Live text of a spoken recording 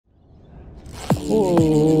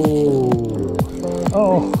Whoa.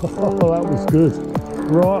 Oh, that was good.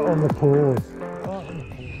 Right on the pause.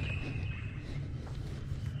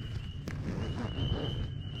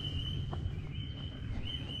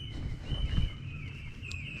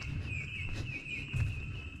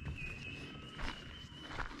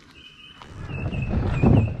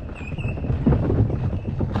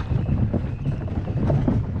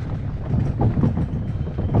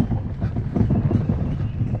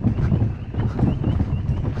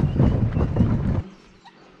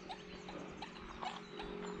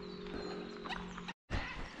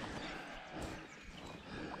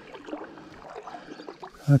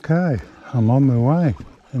 Okay, I'm on my way,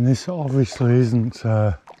 and this obviously isn't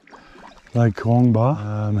Lake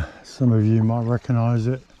Kuying. Some of you might recognise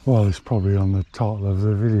it. Well, it's probably on the title of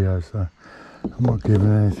the video, so I'm not giving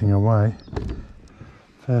anything away.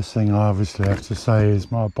 First thing I obviously have to say is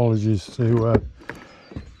my apologies to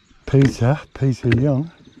Peter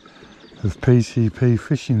Young of PCP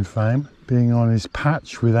fishing fame, being on his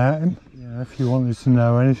patch without him. If you wanted to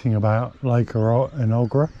know anything about Lake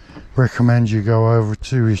Enoggera, recommend you go over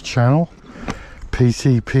to his channel,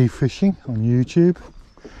 PCP Fishing on YouTube.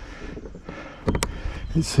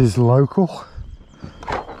 It's his local,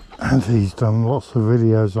 and he's done lots of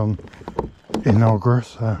videos on Enoggera,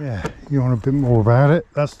 so yeah, you want a bit more about it,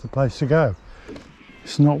 that's the place to go.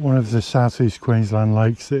 It's not one of the southeast Queensland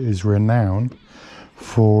lakes that is renowned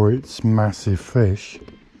for its massive fish.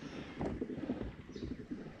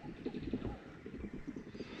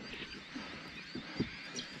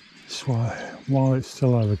 While it's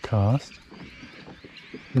still overcast,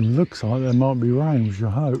 it looks like there might be rain, which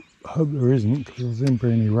I hope there isn't, because there didn't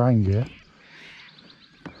bring any rain gear.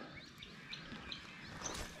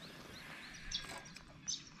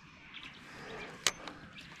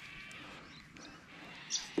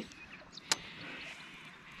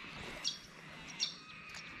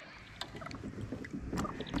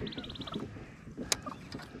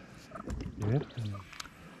 Yeah.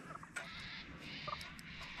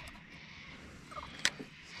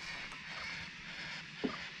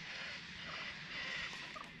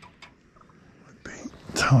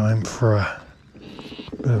 Time for a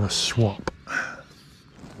bit of a swap.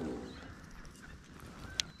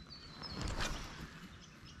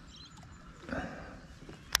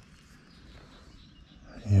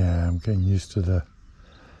 Yeah, I'm getting used to the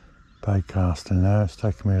bait casting now. It's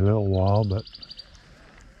taken me a little while, but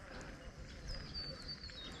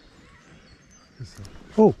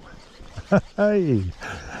oh, hey,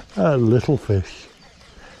 a little fish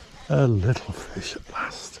at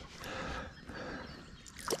last.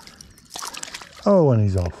 Oh, and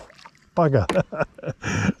he's off. Bugger.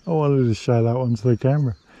 I wanted to show that one to the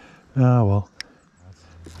camera. Ah, well.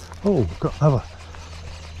 Oh, got another.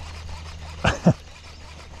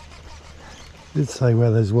 Did say where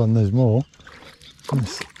there's one, there's more.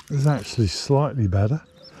 This is actually slightly better.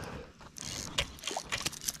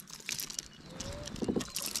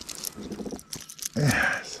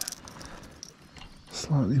 Yes.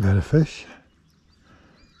 Slightly better fish.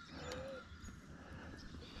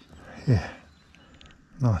 Yeah.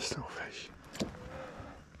 Nice little fish.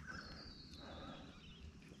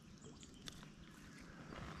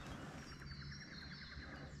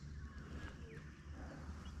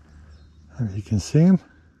 Hope you can see him.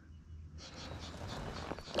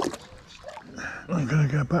 I'm going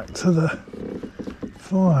to go back to the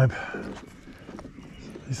 5.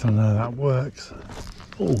 At least I know that works.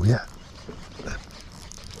 Oh yeah,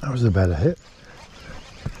 that was a better hit.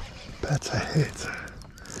 Better hit.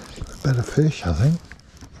 A better fish, I think.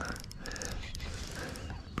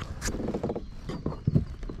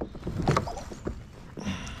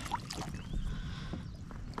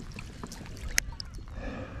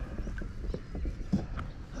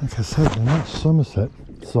 Like I said, they're not Somerset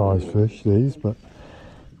size fish, these, but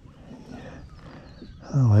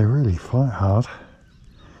oh, they really fight hard.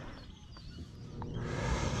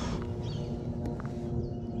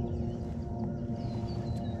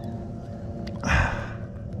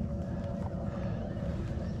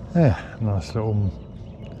 Yeah, nice little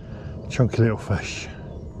chunky little fish.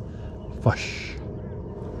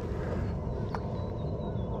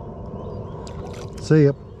 See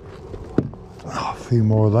ya. Oh, a few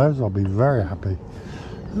more of those, I'll be very happy.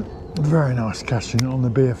 Very nice catching on the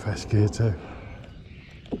BFS gear too.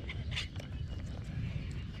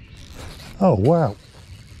 Oh wow.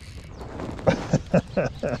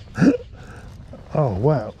 Oh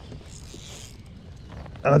wow.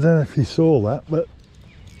 I don't know if you saw that, but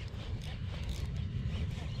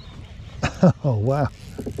oh wow.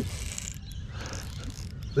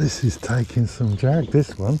 This is taking some drag,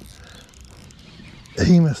 this one.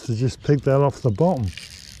 he must have just picked that off the bottom.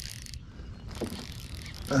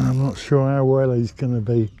 And I'm not sure how well he's going to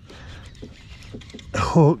be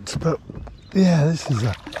hooked, but yeah, that's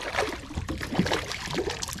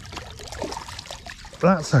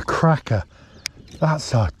a cracker.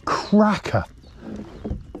 That's a cracker.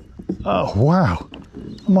 Oh wow,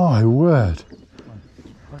 my word.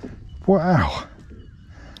 Wow.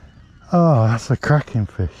 Oh, that's a cracking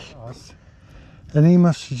fish. And he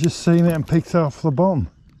must have just seen it and picked it off the bottom.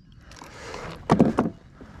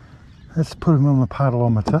 Let's put him on the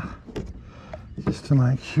paddleometer just to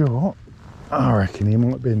make sure. I reckon he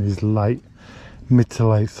might be in his mid to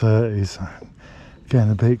late 30s.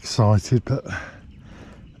 Getting a bit excited, but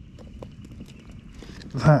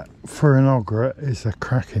that for Enoggera is a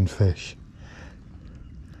cracking fish.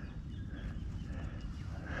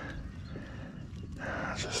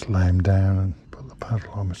 I'll just lay him down and put the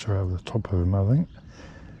paddleometer over the top of him, I think.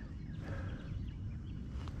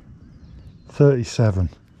 37.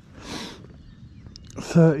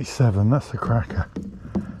 37, that's a cracker.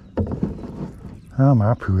 I'm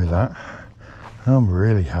happy with that. I'm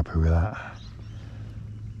really happy with that.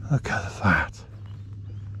 Look at that.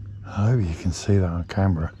 I hope you can see that on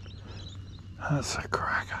camera. That's a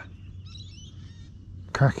cracker.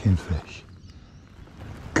 Cracking fish.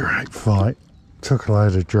 Great fight. Took a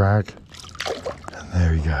load of drag. And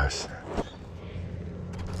there he goes.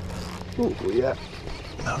 Oh yeah.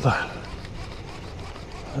 Another.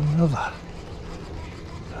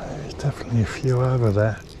 There's definitely a few over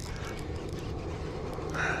there.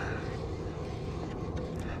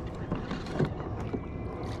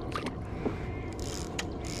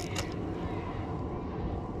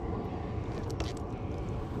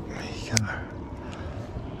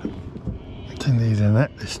 Didn't need a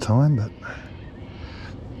net this time, but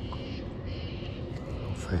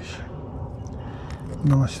fish.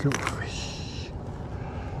 Nice little fish.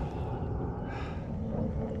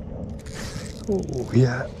 Oh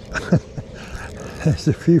yeah. There's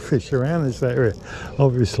a few fish around this area,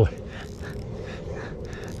 obviously.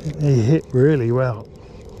 He hit really well.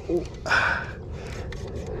 Oh.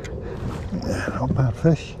 Yeah, not bad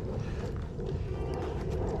fish.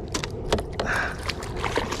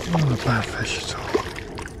 Not a bad fish at all.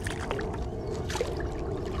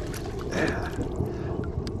 Yeah.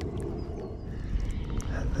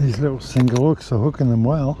 These little single hooks are hooking them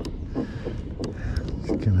well.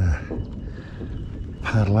 Just gonna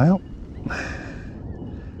paddle out.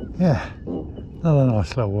 Yeah, another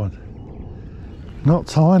nice little one. Not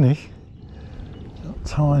tiny,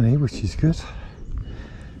 which is good.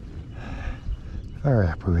 Very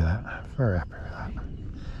happy with that. Very happy with that.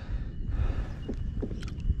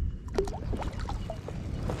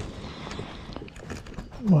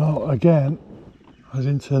 Well, again, I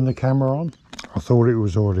didn't turn the camera on. I thought it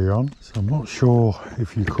was already on, so I'm not sure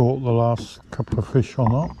if you caught the last couple of fish or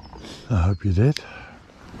not. I hope you did.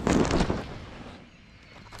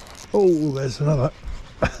 Oh, there's another.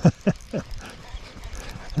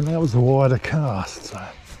 And that was a wider cast. So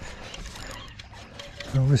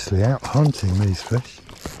obviously out hunting these fish.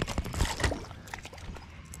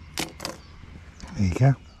 There you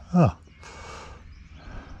go. Oh,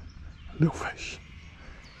 little fish.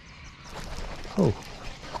 Oh,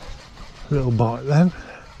 little bite then.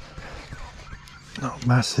 Not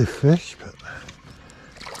massive fish, but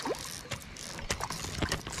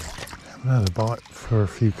another bite for a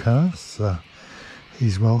few casts, so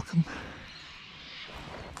he's welcome.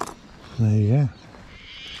 There you go.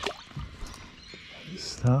 It's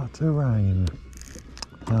starting to rain.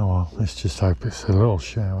 Oh well, let's just hope it's a little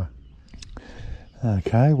shower.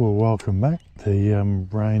 Okay, well, welcome back. The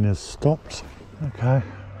rain has stopped. Okay,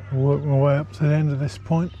 I'll work my way up to the end of this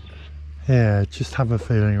point. Yeah, just have a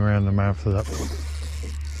feeling around the mouth of that.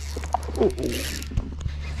 Ooh.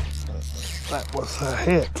 That was a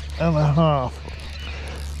hit and a half.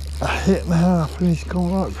 A hit and a half, and he's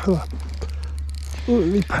gone right for the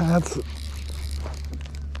lily pads.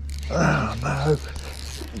 Oh no,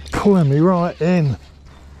 pulling me right in.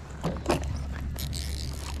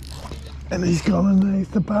 And he's gone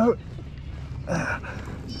underneath the boat.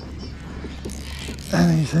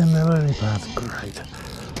 And he's in the lily pads, great.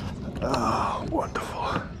 Oh,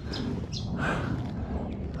 wonderful.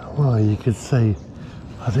 Well, you could see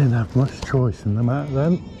I didn't have much choice in the mat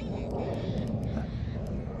then.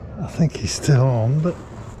 I think he's still on, but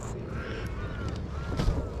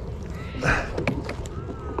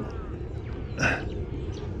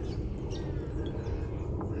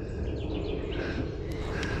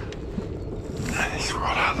he's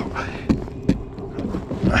right out of the way.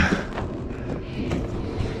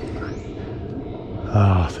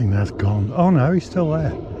 Oh, I think that's gone. Oh no, he's still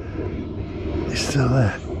there. He's still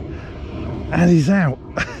there. And he's out.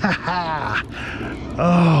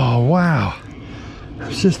 Oh wow.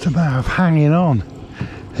 It's just a matter of hanging on.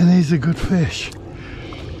 And he's a good fish.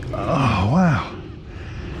 Oh wow.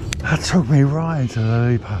 That took me right into the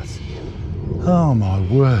lily pads. Oh my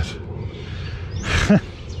word.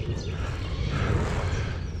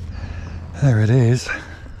 There it is.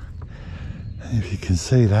 If you can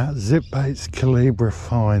see that, Zipbaits Calibra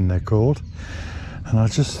Fine they're called. And I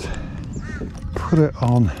just put it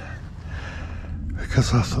on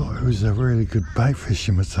because I thought it was a really good bait fish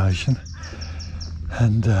imitation.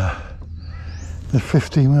 And the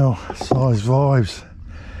 50mm size vibes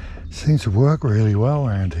seem to work really well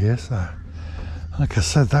around here. So like I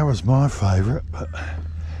said, that was my favourite, but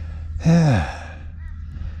yeah,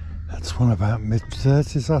 that's one about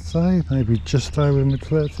mid-30s I'd say, maybe just over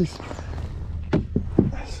mid-30s.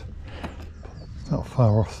 It's not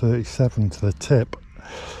far off 37 to the tip.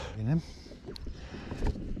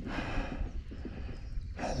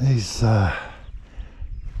 And he's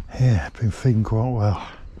yeah, been feeding quite well.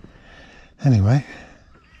 Anyway,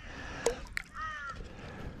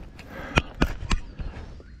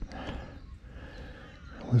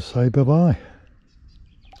 we'll say bye-bye.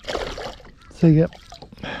 See ya.